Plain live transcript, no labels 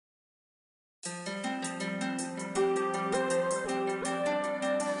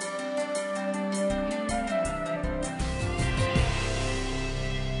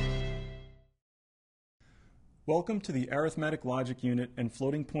Welcome to the Arithmetic Logic Unit and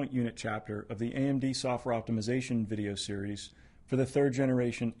Floating Point Unit chapter of the AMD Software Optimization video series for the third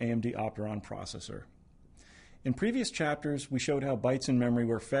generation AMD Opteron processor. In previous chapters, we showed how bytes in memory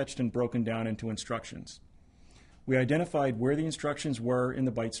were fetched and broken down into instructions. We identified where the instructions were in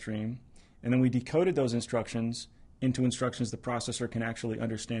the byte stream, and then we decoded those instructions into instructions the processor can actually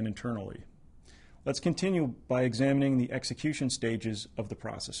understand internally. Let's continue by examining the execution stages of the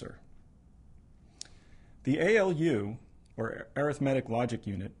processor. The ALU, or Arithmetic Logic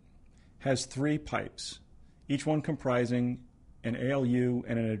Unit, has three pipes, each one comprising an ALU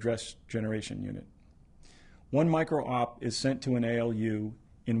and an address generation unit. One micro-op is sent to an ALU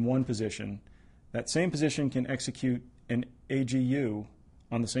in one position. That same position can execute an AGU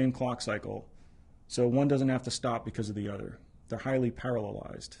on the same clock cycle, so one doesn't have to stop because of the other. They're highly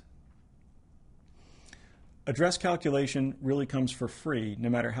parallelized. Address calculation really comes for free, no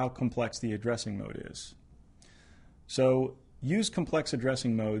matter how complex the addressing mode is. So use complex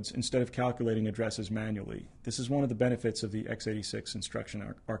addressing modes instead of calculating addresses manually. This is one of the benefits of the x86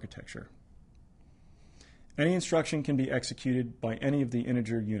 instruction architecture. Any instruction can be executed by any of the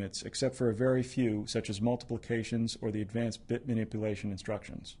integer units except for a very few, such as multiplications or the advanced bit manipulation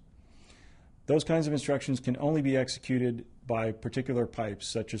instructions. Those kinds of instructions can only be executed by particular pipes,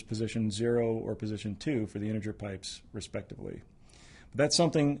 such as position 0 or position 2 for the integer pipes, respectively. But that's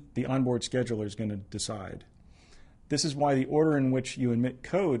something the onboard scheduler is going to decide. This is why the order in which you emit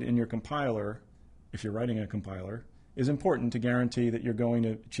code in your compiler, if you're writing a compiler, is important to guarantee that you're going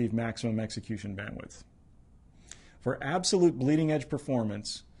to achieve maximum execution bandwidth. For absolute bleeding edge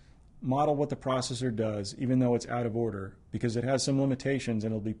performance, model what the processor does even though it's out of order, because it has some limitations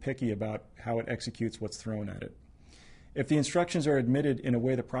and it'll be picky about how it executes what's thrown at it. If the instructions are admitted in a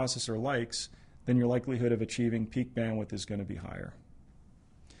way the processor likes, then your likelihood of achieving peak bandwidth is going to be higher.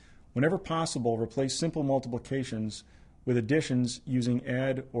 Whenever possible, replace simple multiplications with additions using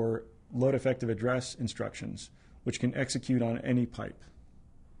add or load effective address instructions, which can execute on any pipe.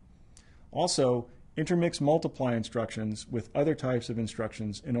 Also, intermix multiply instructions with other types of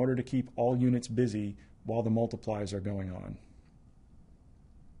instructions in order to keep all units busy while the multiplies are going on.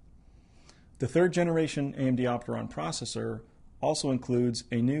 The third generation AMD Opteron processor also includes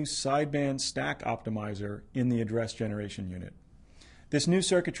a new sideband stack optimizer in the address generation unit. This new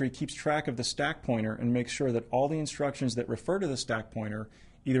circuitry keeps track of the stack pointer and makes sure that all the instructions that refer to the stack pointer,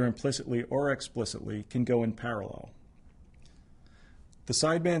 either implicitly or explicitly, can go in parallel. The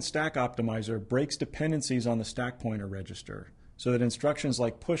sideband stack optimizer breaks dependencies on the stack pointer register so that instructions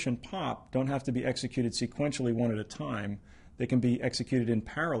like push and pop don't have to be executed sequentially one at a time. They can be executed in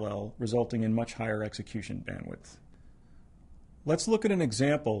parallel, resulting in much higher execution bandwidth. Let's look at an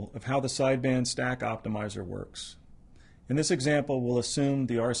example of how the sideband stack optimizer works. In this example, we'll assume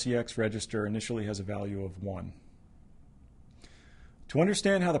the RCX register initially has a value of 1. To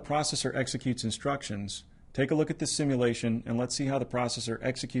understand how the processor executes instructions, take a look at this simulation and let's see how the processor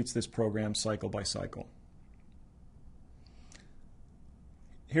executes this program cycle by cycle.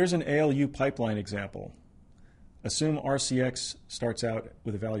 Here's an ALU pipeline example. Assume RCX starts out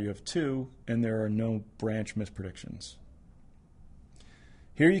with a value of 2 and there are no branch mispredictions.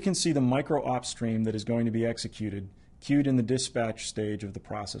 Here you can see the micro-op stream that is going to be executed queued in the dispatch stage of the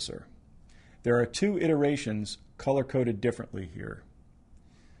processor. There are 2 iterations color-coded differently here.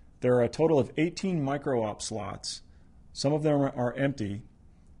 There are a total of 18 micro-op slots. Some of them are empty,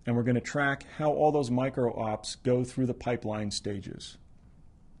 and we're going to track how all those micro-ops go through the pipeline stages.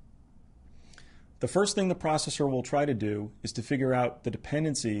 The first thing the processor will try to do is to figure out the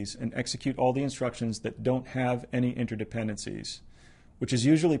dependencies and execute all the instructions that don't have any interdependencies, which is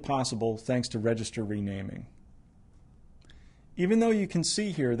usually possible thanks to register renaming. Even though you can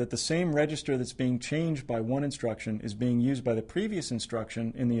see here that the same register that's being changed by one instruction is being used by the previous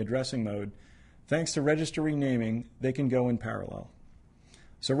instruction in the addressing mode, thanks to register renaming, they can go in parallel.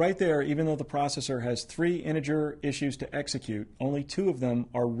 So right there, even though the processor has 3 integer issues to execute, only 2 of them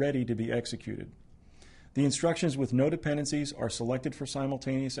are ready to be executed. The instructions with no dependencies are selected for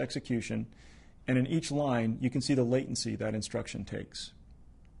simultaneous execution, and in each line, you can see the latency that instruction takes.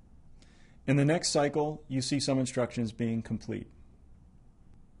 In the next cycle, you see some instructions being complete.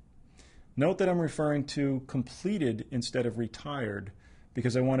 Note that I'm referring to completed instead of retired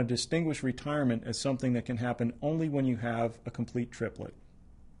because I want to distinguish retirement as something that can happen only when you have a complete triplet.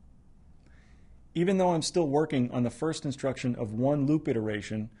 Even though I'm still working on the first instruction of one loop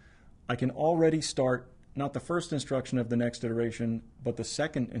iteration, I can already start not the first instruction of the next iteration, but the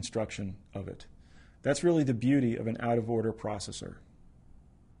second instruction of it. That's really the beauty of an out-of-order processor.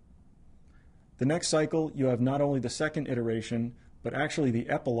 The next cycle, you have not only the second iteration, but actually the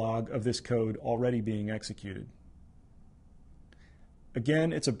epilogue of this code already being executed.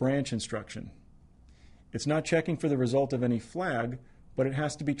 Again, it's a branch instruction. It's not checking for the result of any flag, but it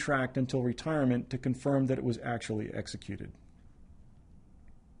has to be tracked until retirement to confirm that it was actually executed.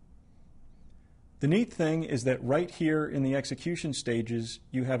 The neat thing is that right here in the execution stages,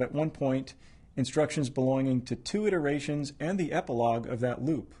 you have at one point instructions belonging to 2 iterations and the epilogue of that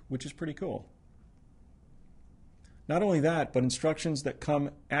loop, which is pretty cool. Not only that, but instructions that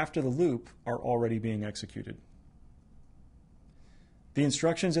come after the loop are already being executed. The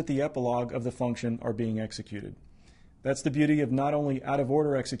instructions at the epilogue of the function are being executed. That's the beauty of not only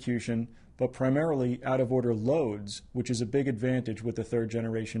out-of-order execution, but primarily out-of-order loads, which is a big advantage with the 3rd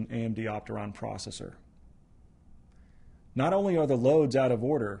generation AMD Opteron processor. Not only are the loads out of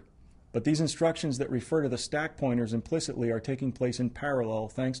order, but these instructions that refer to the stack pointers implicitly are taking place in parallel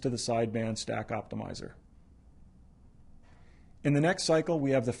thanks to the sideband stack optimizer. In the next cycle,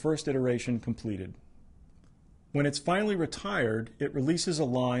 we have the first iteration completed. When it's finally retired, it releases a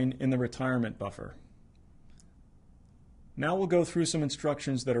line in the retirement buffer. Now we'll go through some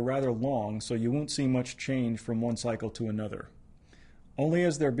instructions that are rather long, so you won't see much change from one cycle to another. Only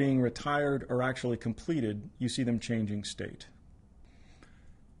as they're being retired or actually completed, you see them changing state.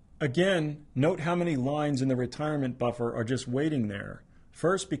 Again, note how many lines in the retirement buffer are just waiting there.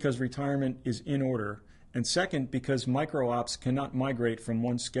 First, because retirement is in order, and second, because micro-ops cannot migrate from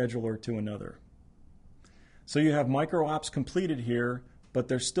one scheduler to another. So you have micro-ops completed here, but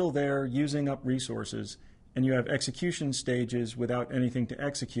they're still there using up resources, and you have execution stages without anything to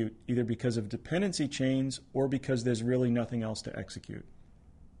execute, either because of dependency chains or because there's really nothing else to execute.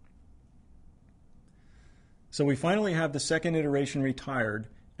 So we finally have the second iteration retired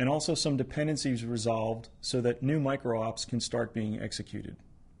and also some dependencies resolved so that new micro-ops can start being executed.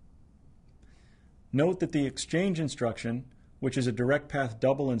 Note that the exchange instruction, which is a direct path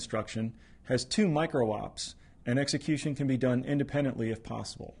double instruction, has 2 micro-ops, and execution can be done independently if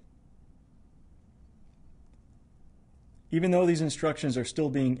possible. Even though these instructions are still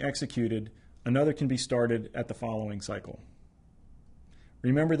being executed, another can be started at the following cycle.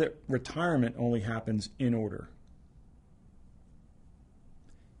 Remember that retirement only happens in order.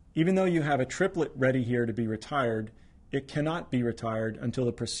 Even though you have a triplet ready here to be retired, it cannot be retired until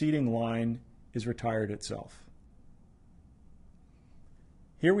the preceding line is retired itself.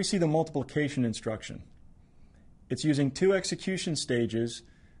 Here we see the multiplication instruction. It's using 2 execution stages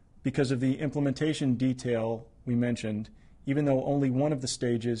because of the implementation detail we mentioned, even though only one of the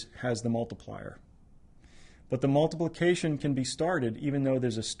stages has the multiplier. But the multiplication can be started even though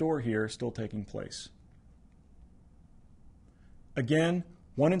there's a store here still taking place. Again,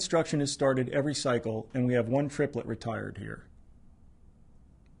 one instruction is started every cycle, and we have 1 triplet retired here.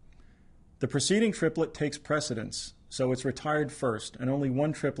 The preceding triplet takes precedence, so it's retired first, and only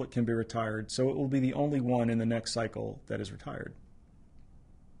 1 triplet can be retired, so it will be the only one in the next cycle that is retired.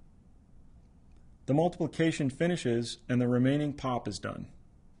 The multiplication finishes and the remaining pop is done.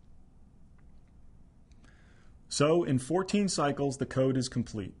 So in 14 cycles, the code is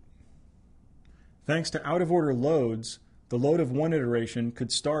complete. Thanks to out-of-order loads, the load of one iteration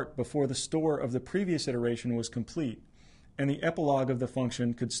could start before the store of the previous iteration was complete, and the epilogue of the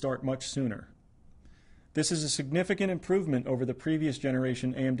function could start much sooner. This is a significant improvement over the previous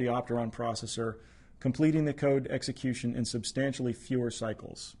generation AMD Opteron processor, completing the code execution in substantially fewer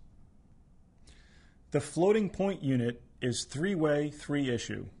cycles. The floating point unit is 3-way,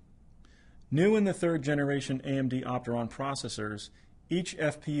 3-issue. New in the 3rd generation AMD Opteron processors, each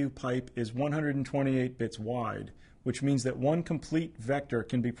FPU pipe is 128 bits wide, which means that one complete vector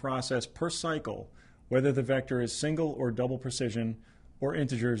can be processed per cycle, whether the vector is single or double precision or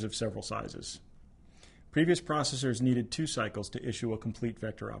integers of several sizes. Previous processors needed 2 cycles to issue a complete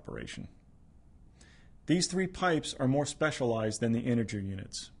vector operation. These 3 pipes are more specialized than the integer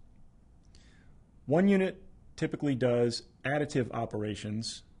units. One unit typically does additive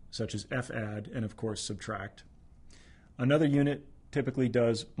operations, such as fadd and, of course, subtract. Another unit typically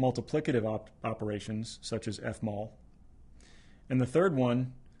does multiplicative operations, such as fmul. And the third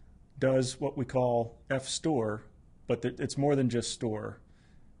one does what we call fstore, but it's more than just store.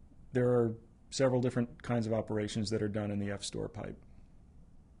 There are several different kinds of operations that are done in the fstore pipe.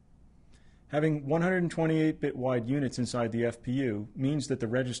 Having 128-bit wide units inside the FPU means that the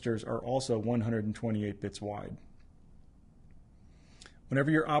registers are also 128 bits wide.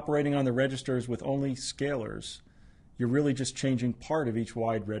 Whenever you're operating on the registers with only scalars, you're really just changing part of each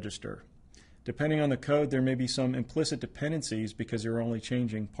wide register. Depending on the code, there may be some implicit dependencies because you're only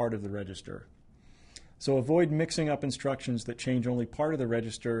changing part of the register. So avoid mixing up instructions that change only part of the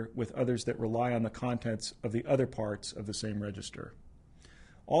register with others that rely on the contents of the other parts of the same register.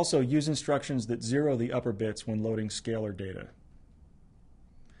 Also, use instructions that zero the upper bits when loading scalar data.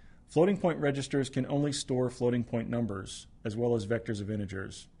 Floating point registers can only store floating point numbers, as well as vectors of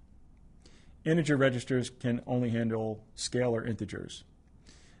integers. Integer registers can only handle scalar integers.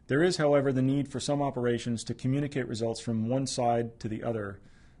 There is, however, the need for some operations to communicate results from one side to the other,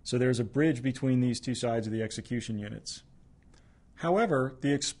 so there is a bridge between these two sides of the execution units. However,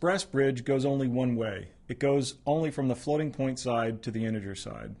 the express bridge goes only one way. It goes only from the floating point side to the integer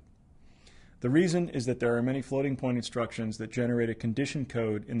side. The reason is that there are many floating point instructions that generate a condition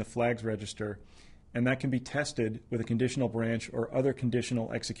code in the flags register, and that can be tested with a conditional branch or other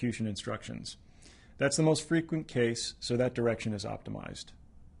conditional execution instructions. That's the most frequent case, so that direction is optimized.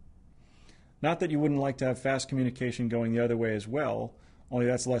 Not that you wouldn't like to have fast communication going the other way as well, only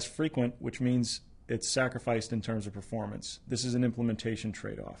that's less frequent, which means it's sacrificed in terms of performance. This is an implementation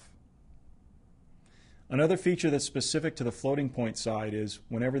trade-off. Another feature that's specific to the floating point side is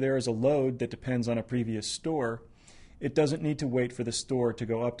whenever there is a load that depends on a previous store, it doesn't need to wait for the store to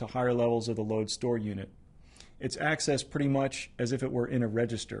go up to higher levels of the load store unit. It's accessed pretty much as if it were in a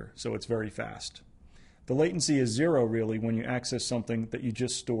register, so it's very fast. The latency is zero really when you access something that you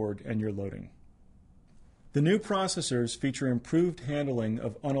just stored and you're loading. The new processors feature improved handling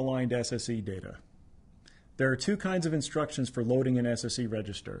of unaligned SSE data. There are two kinds of instructions for loading an SSE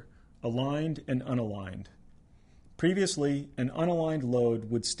register, aligned and unaligned. Previously, an unaligned load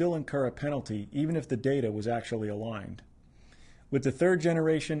would still incur a penalty even if the data was actually aligned. With the third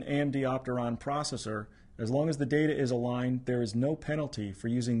generation AMD Opteron processor, as long as the data is aligned, there is no penalty for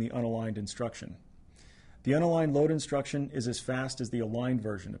using the unaligned instruction. The unaligned load instruction is as fast as the aligned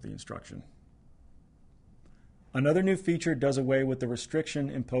version of the instruction. Another new feature does away with the restriction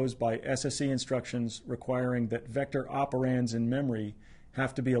imposed by SSE instructions requiring that vector operands in memory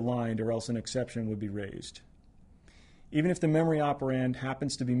have to be aligned or else an exception would be raised. Even if the memory operand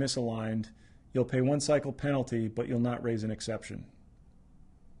happens to be misaligned, you'll pay one cycle penalty, but you'll not raise an exception.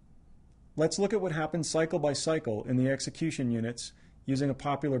 Let's look at what happens cycle by cycle in the execution units using a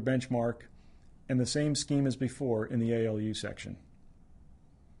popular benchmark and the same scheme as before in the ALU section.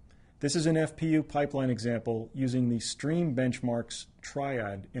 This is an FPU pipeline example using the stream benchmark's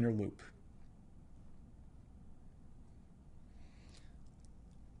triad inner loop.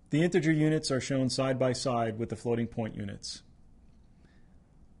 The integer units are shown side by side with the floating point units.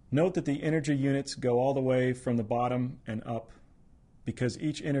 Note that the integer units go all the way from the bottom and up because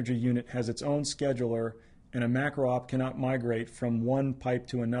each integer unit has its own scheduler and a macro op cannot migrate from one pipe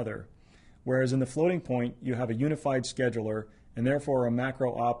to another, whereas in the floating point you have a unified scheduler and therefore a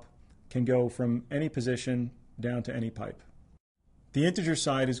macro op can go from any position down to any pipe. The integer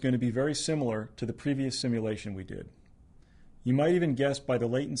side is going to be very similar to the previous simulation we did. You might even guess by the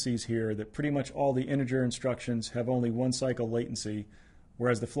latencies here that pretty much all the integer instructions have only one cycle latency,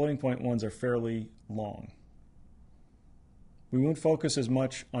 whereas the floating point ones are fairly long. We won't focus as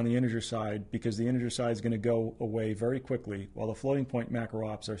much on the integer side because the integer side is going to go away very quickly while the floating point macro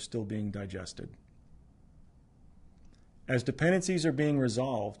ops are still being digested. As dependencies are being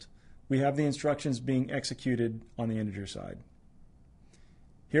resolved, we have the instructions being executed on the integer side.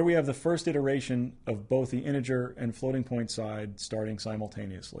 Here we have the first iteration of both the integer and floating point side starting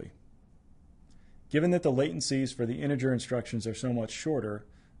simultaneously. Given that the latencies for the integer instructions are so much shorter,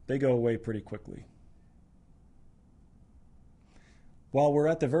 they go away pretty quickly. While we're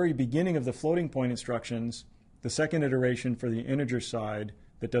at the very beginning of the floating point instructions, the second iteration for the integer side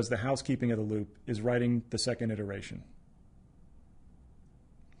that does the housekeeping of the loop is writing the second iteration.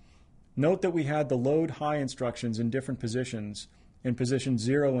 Note that we had the load high instructions in different positions in position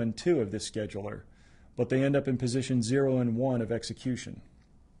 0 and 2 of this scheduler, but they end up in position 0 and 1 of execution.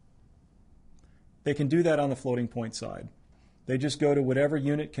 They can do that on the floating point side. They just go to whatever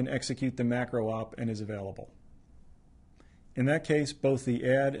unit can execute the macro op and is available. In that case, both the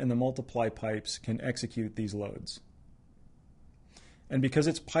add and the multiply pipes can execute these loads. And because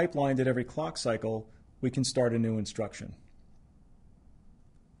it's pipelined at every clock cycle, we can start a new instruction.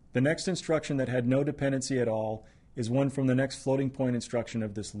 The next instruction that had no dependency at all is one from the next floating point instruction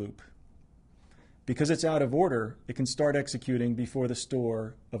of this loop. Because it's out of order, it can start executing before the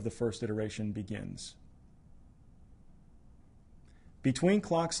store of the first iteration begins. Between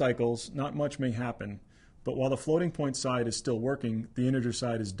clock cycles, not much may happen, but while the floating point side is still working, the integer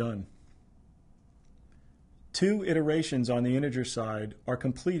side is done. 2 iterations on the integer side are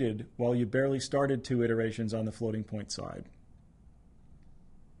completed while you barely started 2 iterations on the floating point side.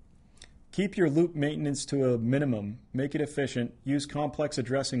 Keep your loop maintenance to a minimum, make it efficient, use complex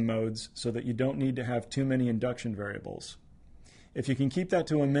addressing modes so that you don't need to have too many induction variables. If you can keep that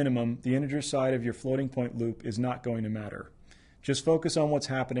to a minimum, the integer side of your floating point loop is not going to matter. Just focus on what's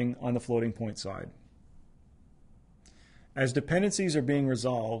happening on the floating point side. As dependencies are being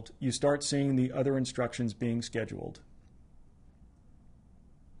resolved, you start seeing the other instructions being scheduled.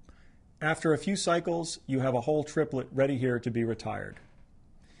 After a few cycles, you have a whole triplet ready here to be retired.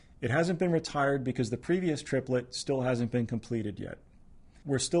 It hasn't been retired because the previous triplet still hasn't been completed yet.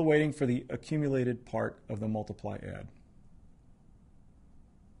 We're still waiting for the accumulated part of the multiply add.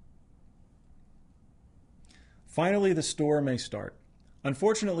 Finally, the store may start.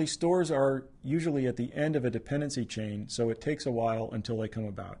 Unfortunately, stores are usually at the end of a dependency chain, so it takes a while until they come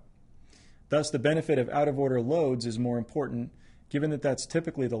about. Thus, the benefit of out-of-order loads is more important, given that that's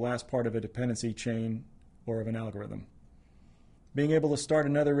typically the last part of a dependency chain or of an algorithm. Being able to start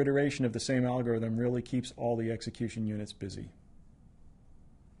another iteration of the same algorithm really keeps all the execution units busy.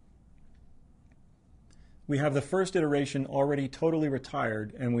 We have the first iteration already totally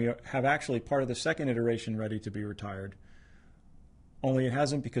retired, and we have actually part of the second iteration ready to be retired. Only it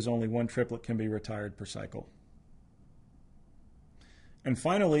hasn't because only one triplet can be retired per cycle. And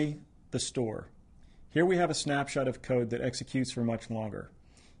finally, the store. Here we have a snapshot of code that executes for much longer.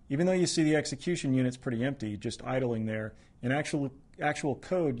 Even though you see the execution units pretty empty, just idling there, in actual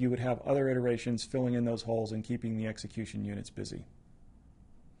code you would have other iterations filling in those holes and keeping the execution units busy.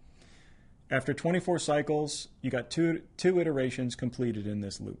 After 24 cycles, you got two iterations completed in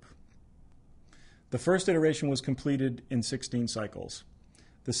this loop. The first iteration was completed in 16 cycles.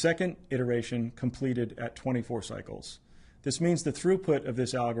 The second iteration completed at 24 cycles. This means the throughput of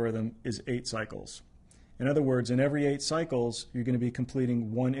this algorithm is 8 cycles. In other words, in every 8 cycles, you're going to be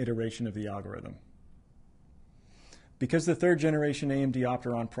completing one iteration of the algorithm. Because the third generation AMD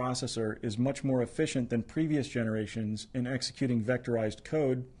Opteron processor is much more efficient than previous generations in executing vectorized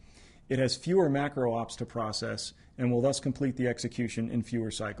code, it has fewer macro ops to process and will thus complete the execution in fewer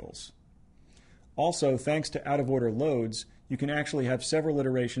cycles. Also, thanks to out-of-order loads, you can actually have several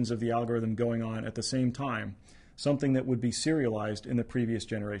iterations of the algorithm going on at the same time, something that would be serialized in the previous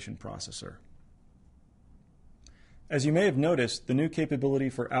generation processor. As you may have noticed, the new capability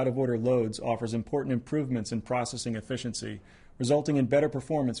for out-of-order loads offers important improvements in processing efficiency, resulting in better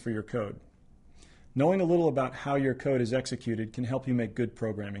performance for your code. Knowing a little about how your code is executed can help you make good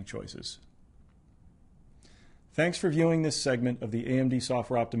programming choices. Thanks for viewing this segment of the AMD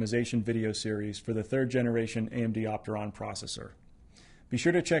Software Optimization video series for the third generation AMD Opteron processor. Be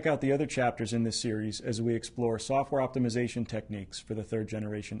sure to check out the other chapters in this series as we explore software optimization techniques for the third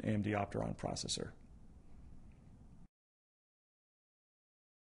generation AMD Opteron processor.